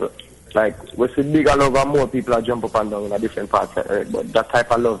different level. Like, we see bigger love and more people are jump up and down in a different parts of Earth, but that type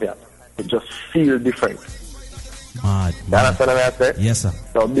of love, yeah, it just feels different. You understand what I say? Yes, sir.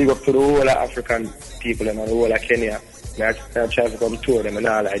 So big up to the whole of African people and the whole of Kenya. I try to come tour them and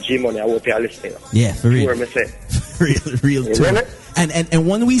all, like G Money, I hope you're listening. Yeah, for real. Tour me say. real tour. And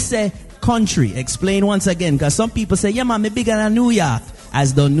when we say country, explain once again, because some people say, yeah man, me bigger than New York,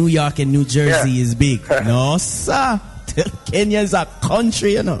 as though New York and New Jersey is big. No, sir. Kenya is a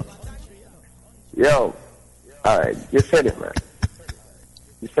country, you know. Yo, alright, you said it, man.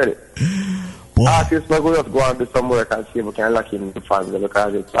 You said it. Artists are going to go and do some work and see if we can lock in the fans,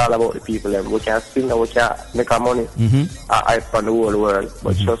 because it's all about the people. And we can sing and we can make our money hype on the whole world.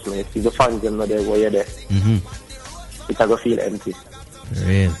 But trust me, if the fans them not there, where you're there, it's going to feel empty. For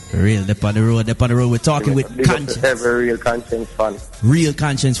real. They're on the road. We're talking with conscience. Every real conscience fan. Real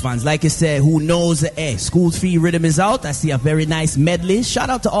conscience fans. Like I said, who knows School Free Rhythm is out. I see a very nice medley. Shout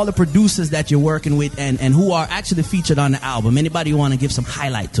out to all the producers that you're working with and who are actually featured on the album. Anybody you want to give some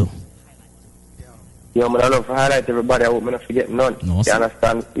highlight to? Yeah, man, I love to highlight everybody. I hope I not forget none. No, you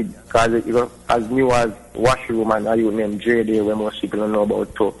understand? Because you know, as new as Washroom and you name JD, where most people don't know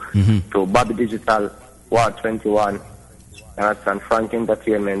about too. To Bobby Digital, War 21, you understand? Frank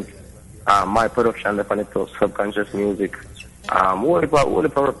Entertainment, my production, the funny to Subconscious Music. All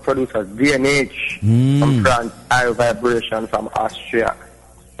the producers, DNH from France, High Vibration from Austria.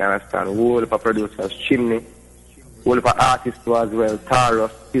 You understand? All the producers, Chimney, all the artists too as well,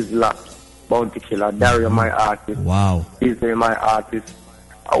 Taros, Sizzla, Bounty Killer, Dario, my artist. Wow. Disney, my artist.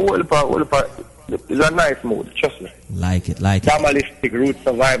 It's a nice mood, trust me. Like it. Tamalistic Root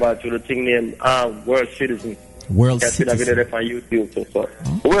Survivor to the thing named World Citizen. World Citizen. You can see the video on YouTube. So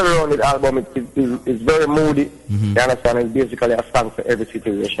well-rounded album. It's very moody. You understand? It's basically a song for every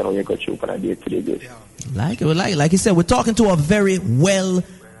situation when you go through on a day-to-day basis. Like you said, we're talking to a very well...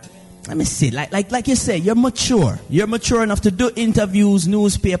 Let me see. Like you said, you're mature. You're mature enough to do interviews,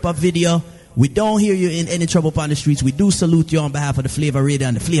 newspaper, video. We don't hear you in any trouble upon the streets. We do salute you on behalf of the Flavor Radio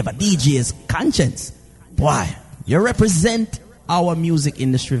and the Flavor DJs. Conscience. Boy, you represent our music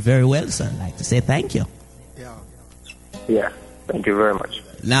industry very well, sir. I'd like to say thank you. Yeah, thank you very much.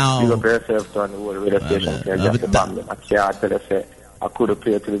 Now, you got yourself on the whole radio station. I could have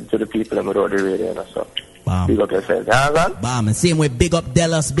played to the people on the radio and so. Big up yourself. Bam. And same way, big up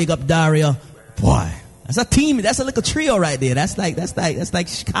Dallas, big up Dario. Boy, that's a team. That's a little trio right there. That's like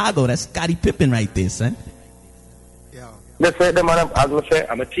Chicago. That's Scottie Pippen right there, son. Let's say them, as I say,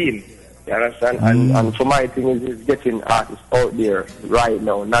 I'm a team. You You understand? And for my thing is getting artists out there right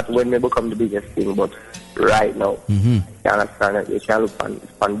now. Not when they become the biggest thing, but right now. You understand? You can look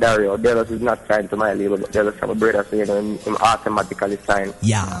on Dario. Delos is not signed to my label, but Delos have a brother, so you know, him automatically signed.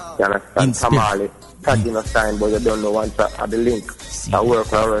 Yeah. You understand? Tamale. Taggy not signed, but you don't know once I have the link. I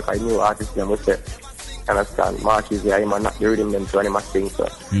work, I knew artists, them would say. You understand? Mark is there, he might not be reading them to any much thing, so.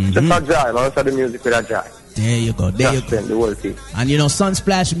 Just a joy, and also the music with a joy. There you go. There you go. The whole thing. And you know,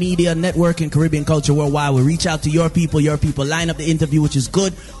 Sunsplash Media Network and Caribbean Culture Worldwide will reach out to your people, line up the interview, which is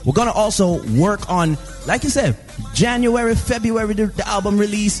good. We're going to also work on, like you said, January, February, the album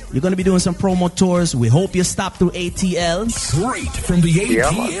release. You're going to be doing some promo tours. We hope you stop through ATL. Straight from the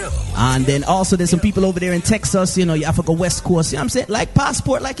ATL. And then also there's some people over there in Texas, you know, you Africa West Coast. You know what I'm saying? Like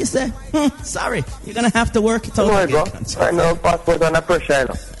Passport, like you said. Sorry, you're going to have to work it out. I know Passport under pressure, you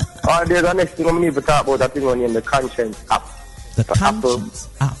know. There's the next thing I'm going to talk about, that thing on the Conscience app. The Conscience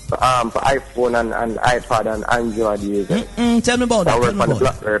app? For iPhone and iPad and Android users. Tell me about that. I work on the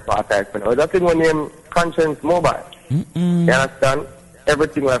BlackBerry part. That thing on the Conscience mobile. You understand?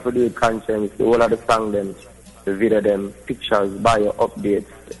 Everything we have to do with Conscience, the whole of the song them, the video them, pictures, bio, updates.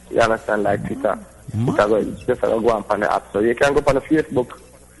 You understand? Like Twitter. It's just go on the app. So you can go on the Facebook,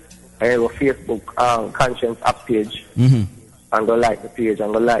 and you go Facebook Conscience app page. And go like the page,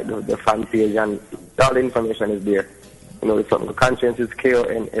 and go like the fan page, and all the information is there. You know, something. Conscience is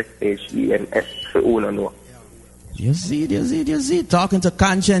KONSHENS, for who don't know. You see. Talking to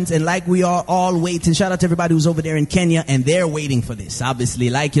Conscience, and like we are all waiting. Shout out to everybody who's over there in Kenya, and they're waiting for this. Obviously,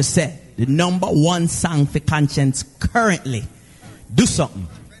 like you said, the number one song for Conscience currently. Do something.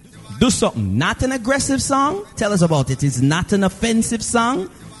 Not an aggressive song. Tell us about it. It's not an offensive song.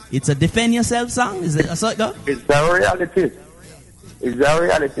 It's a defend yourself song. Is it a sort of? It's the reality. It's the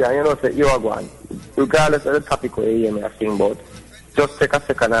reality, and you know, say you are going. Regardless of the topic where you hear me sing about, just take a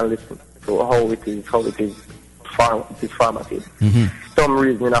second and listen to how it is formatted. Some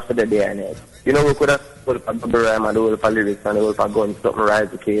reason after the day and age. You know, we could have put up a double rhyme and the whole of lyrics and the whole of gun, something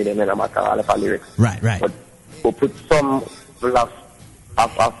right to kill them, and no matter all of the lyrics. Right. But we put some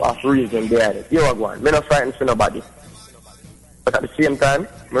of reason there. You are going. I'm not frightened for nobody. But at the same time,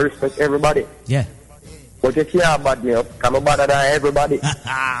 I respect everybody. Yeah. But you can't bad me up. I'm better than everybody. So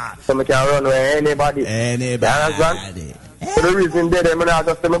I can run with anybody. You understand? For the reason there, I'm not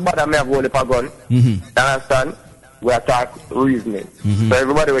just saying bad me have a whole heap of gun. You understand? We attack reasoning. So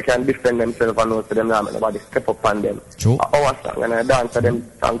everybody we can defend themselves and know to them now, nobody step up on them. True. Our song and I dance to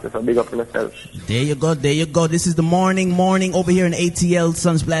them songs, so big up on yourself. There you go. This is the morning over here in ATL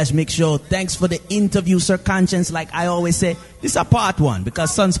Sunsplash Mix Show. Thanks for the interview, Sir Conscience. Like I always say, this is a part one because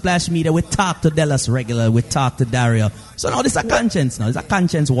Sunsplash Media, we talk to Delos regular, we talk to Dario. So now this is a Conscience now. It's a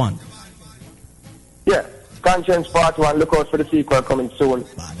Conscience one. Yeah. Conscience part one, look out for the sequel coming soon.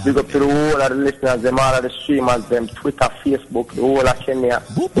 Big up to the whole of the listeners, them all of the streamers, them Twitter, Facebook, the whole of Kenya,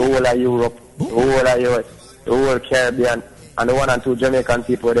 the whole of Europe, the whole of US, the whole Caribbean, and the 1 and 2 Jamaican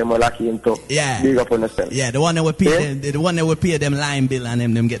people them are lucky into. Yeah. Big up on yourself. Yeah, the one that will pay them, the one that will pay them line bill and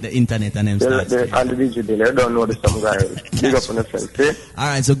them get the internet and them starts. And the digital, they don't know the song guys. Big up on yourself, see?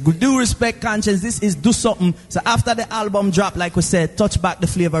 Alright, so do respect Conscience. This is Do Something. So after the album drop, like we said, touch back the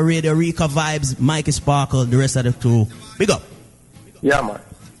Flavor Radio, Rika Vibes, Mikey Sparkle, the rest of the crew. Big up. Yeah, man.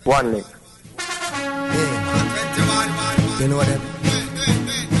 One link. You know them.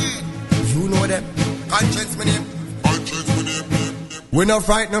 You know them. Conscience my name. We not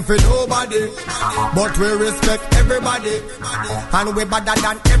frightened for nobody, but we respect everybody, and we better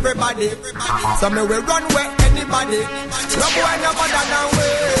than everybody. So me we run where anybody. No boy no better than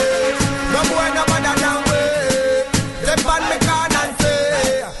we. No boy no better than we. Them on me can and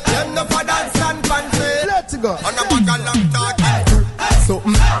say, them no for dance and fancy. Let's go. On a bag of long talking.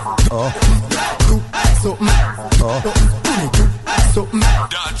 Something. Something.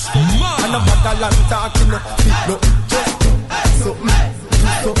 That's mad. On a bag of long talking.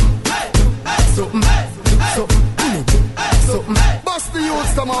 Bust the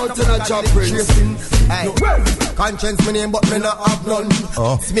youths come out in a job race. Conscience my name but me not have none.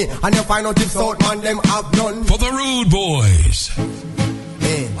 It's me and you find out if South man them have none. For the Rude Boys. You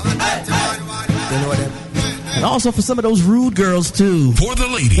know them. And also for some of those rude girls too. For the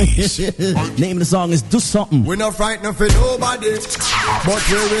ladies. Name of the song is Do Something. We not frightened for nobody, but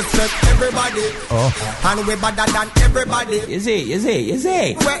we respect everybody. And we better than everybody. Is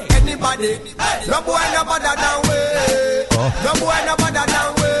it? Where anybody. No boy no better than we. No boy no better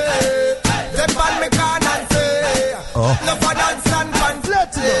than we. Them on me can and say, no for dance and fans.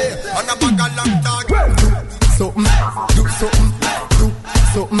 Let's go. On a bag of long talk. Do something. Do something. Do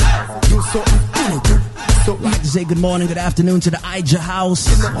something. Do something. say good morning, good afternoon to the Ija house.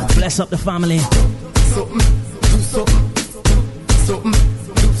 Bless up the family.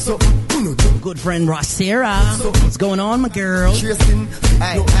 Good friend Rosera. What's going on, my girl?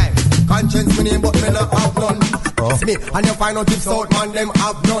 Conscience me name, but me not have none. It's me, and you find out if South man them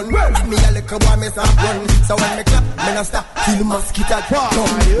have none. Me a little boy, me stop run. So when me clap, me not stop till mosquito come.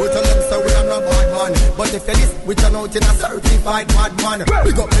 We tell them so we are not bad man, but if you this, we turn out in a certified bad man.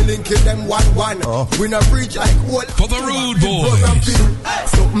 We got me link in them 1-1. We not preach like what for the rude boys.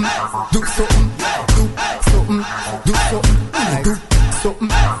 Something, do something, do something, do something, do something,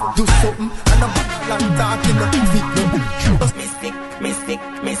 do something, and I'm talking the beat. Mystic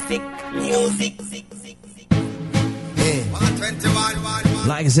music.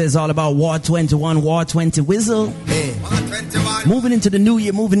 Like I said, it's all about War 21, War 20 whistle. Moving into the new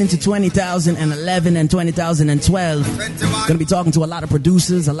year, moving into 2011 and 2012. Gonna be talking to a lot of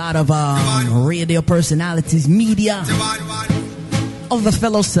producers, a lot of radio personalities, media, other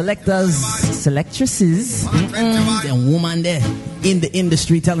fellow selectors, selectresses, and woman there in the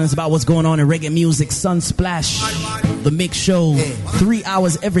industry telling us about what's going on in reggae music. Sunsplash, the mix show, 3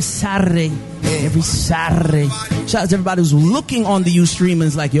 hours every Saturday. Every Saturday. Shout out to everybody who's looking on the Ustream and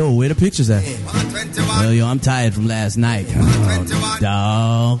is like, yo, where the pictures at? Well, yo, I'm tired from last night. Oh,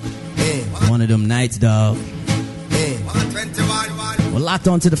 dog. One of them nights, dog. We're locked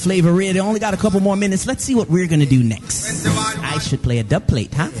onto the Flavor Radio. Only got a couple more minutes. Let's see what we're going to do next. I should play a dub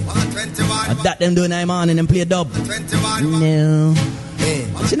plate, huh? I thought them doing I'm on and then play a dub. No.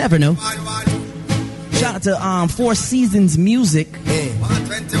 But you never know. Shout out to Four Seasons Music.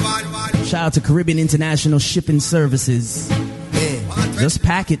 Shout out to Caribbean International Shipping Services. Just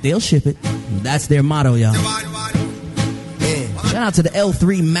pack it, they'll ship it. That's their motto, y'all. Shout out to the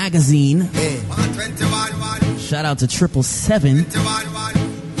L3 Magazine. Shout out to 777.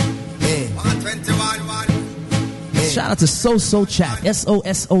 Shout out to So Chat,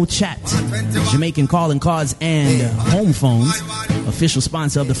 SOSO Chat, Jamaican calling cards and home phones. Official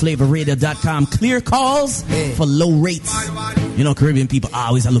sponsor of the FlavorRadio.com. Clear calls for low rates. You know, Caribbean people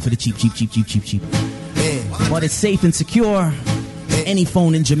always look for the cheap. But it's safe and secure. Any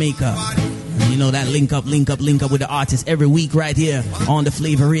phone in Jamaica. And you know that link up with the artist every week right here on the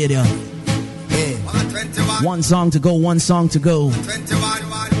Flavor Radio. One song to go.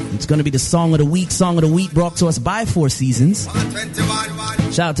 It's going to be the Song of the Week brought to us by Four Seasons.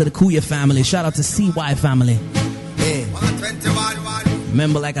 Shout out to the Kuya family. Shout out to CY family.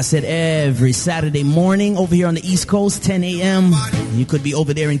 Remember, like I said, every Saturday morning over here on the East Coast, 10 a.m. You could be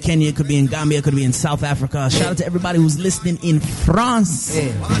over there in Kenya, you could be in Gambia, you could be in South Africa. Shout out to everybody who's listening in France.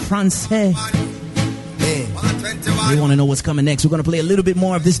 France. They want to know what's coming next. We're going to play a little bit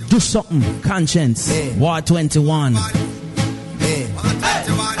more of this Do Something, Conscience, War 21.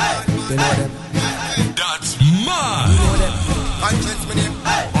 That's mine.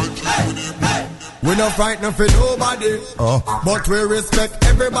 We not frightened for nobody, but we respect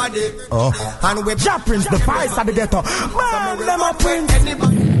everybody. And we Prince, the vice of the ghetto. Man, them a Prince. The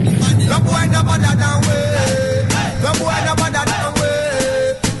boy no bother than we. The boy no bother than we.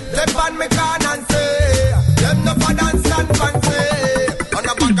 Them ban me can and say, them no bother and stand fancy. On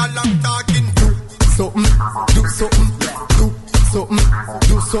a bag of long talking, do something, do something,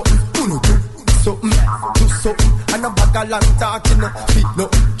 do something, do something. And a bag of long talking, no feet, no,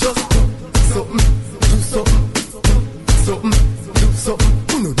 just do something,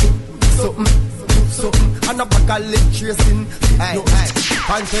 do something, and a bag of leg tracing.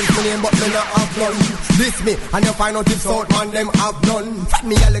 Conscience me name, but me not have none. This me, and you find out if South man them have none.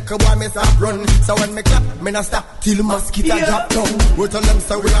 Me a little boy, me stop run. So when me clap, me not stop till mosquito drop down. We tell them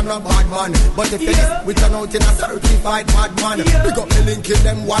so we are not bad man, but if it is, we turn out in a certified bad man. We got me link in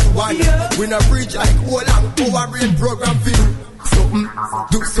them 1-1. We not preach like whole long our brain program for you. Something,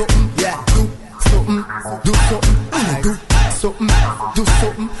 do something, do something, do something, do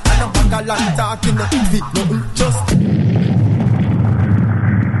something, and a bag of long talking, nothing, just.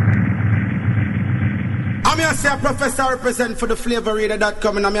 I'm here to say a professor represent for the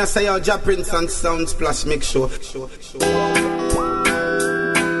FlavorRadio.com, and I'm here to say your Prince and Sunsplash mix show.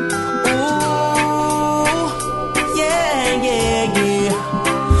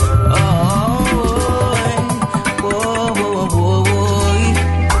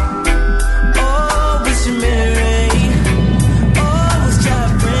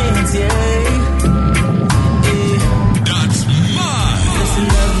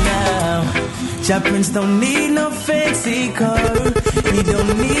 Prince don't need no fancy car. He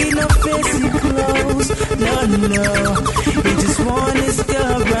don't need no fancy clothes. No. He just want his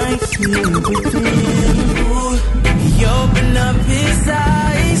girl right here with him. He opened up his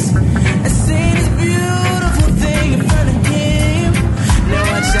eyes and seen this beautiful thing.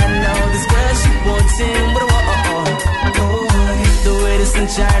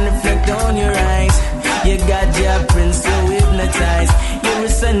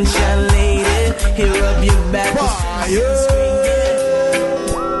 sunshine lady. Here rub your back with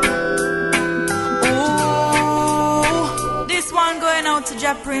This one going out to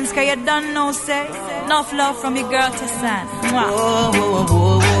Ja Prince, cause you done know, say. Enough love from your girl to San.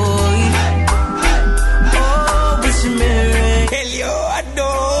 Tell you, I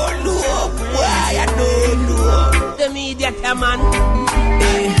don't know why, I don't know. The media, man.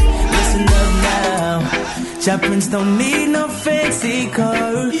 Hey, listen up now. Ja Prince don't need no fancy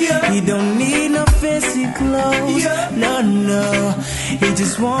car. He don't need no fancy clothes. No, no. He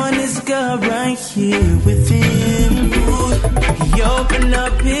just want his girl right here with him. He opened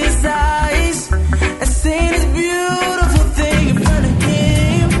up his eyes and seen this beautiful thing in front of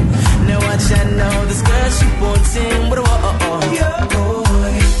him. Now watch, I know this girl, she wants him.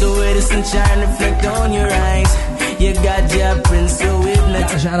 The way the sunshine reflect on your eyes. You got Ja Prince so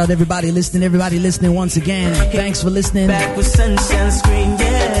hypnotized. Shout out everybody listening once again. Thanks for listening. Back with sunshine screen,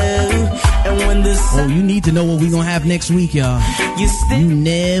 yeah. And when the sun you need to know what we gonna have next week, y'all. You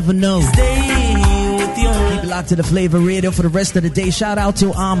never know. Keep it locked to the Flavor Radio for the rest of the day. Shout out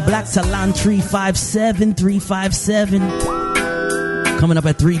to Black Talon 357. Coming up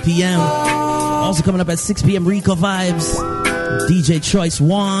at 3 p.m. Also coming up at 6 p.m. Rico Vibes. DJ Choice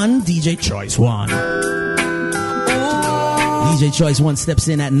One. DJ Choice One steps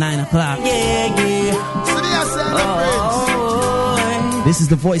in at 9 o'clock. This is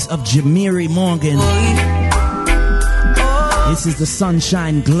the voice of Jamiri Morgan. This is the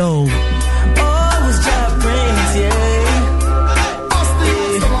Sunshine Glow.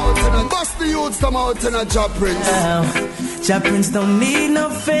 Bust the youths come out in a Ja Prince. Ja Prince don't need no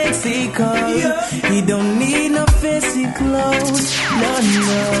fancy car. He don't need no fancy clothes. No,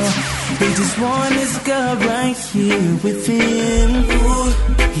 no. He just want his girl right here with him.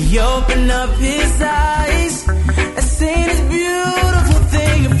 He opened up his eyes and seen this beautiful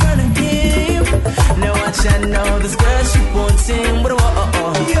thing in front of him. Now watch, I know this girl, she wants him.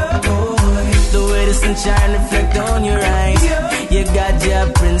 The way the sunshine reflect on your eyes. You got Ja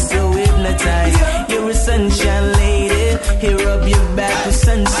Prince so hypnotized. You're a sunshine lady. Here rub your back with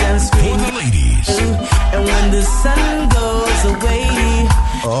sunshine screen. And when the sun goes away,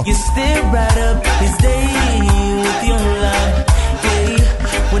 you stare right up his day with your love.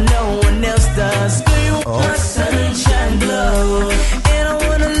 Yeah, when no one else does. Girl, you want my sunshine glow. And I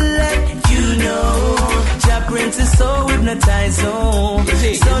wanna let you know Ja Prince is so hypnotized. So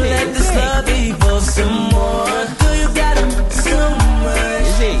let this love evolve some more. Girl, you got him so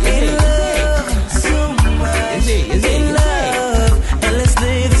much in love, so much in love. And let's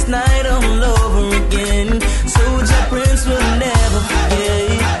live this night all over again. So Ja Prince will never forget.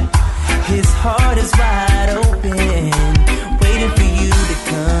 His heart is wide open, waiting for you to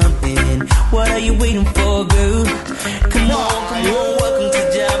come in. What are you waiting for, girl? Come on, welcome to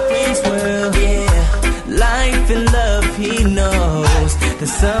Ja Prince world. Yeah, life and love, he knows.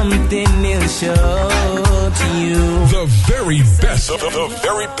 There's something he'll show to you. The very best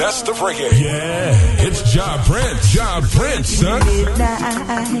of reggae. Yeah, it's Ja Prince, son.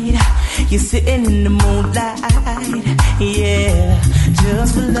 Midnight, you're sitting in the moonlight. Yeah,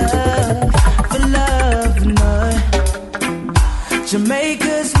 just for love and more.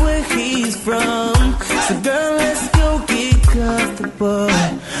 Jamaica's where he's from. So girl, let's go get comfortable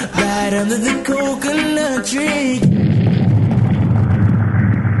right under the coconut tree.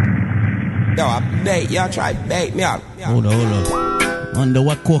 Yo, I bait, y'all try to bait me up. Hold on. Under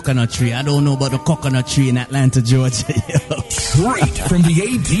what coconut tree? I don't know about the coconut tree in Atlanta, Georgia. Straight from the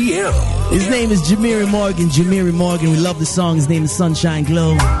ATL. His name is Jamiri Morgan. We love the song. His name is Sunshine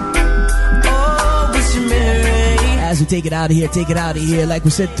Glow. As we take it out of here. Like we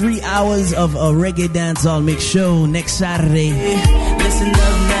said, 3 hours of a reggae dancehall mix show next Saturday. Listen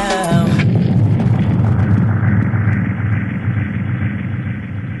up now.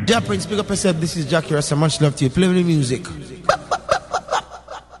 Ja Prince, pick up yourself. This is Jackie Rasta. Much love to you. Play the music.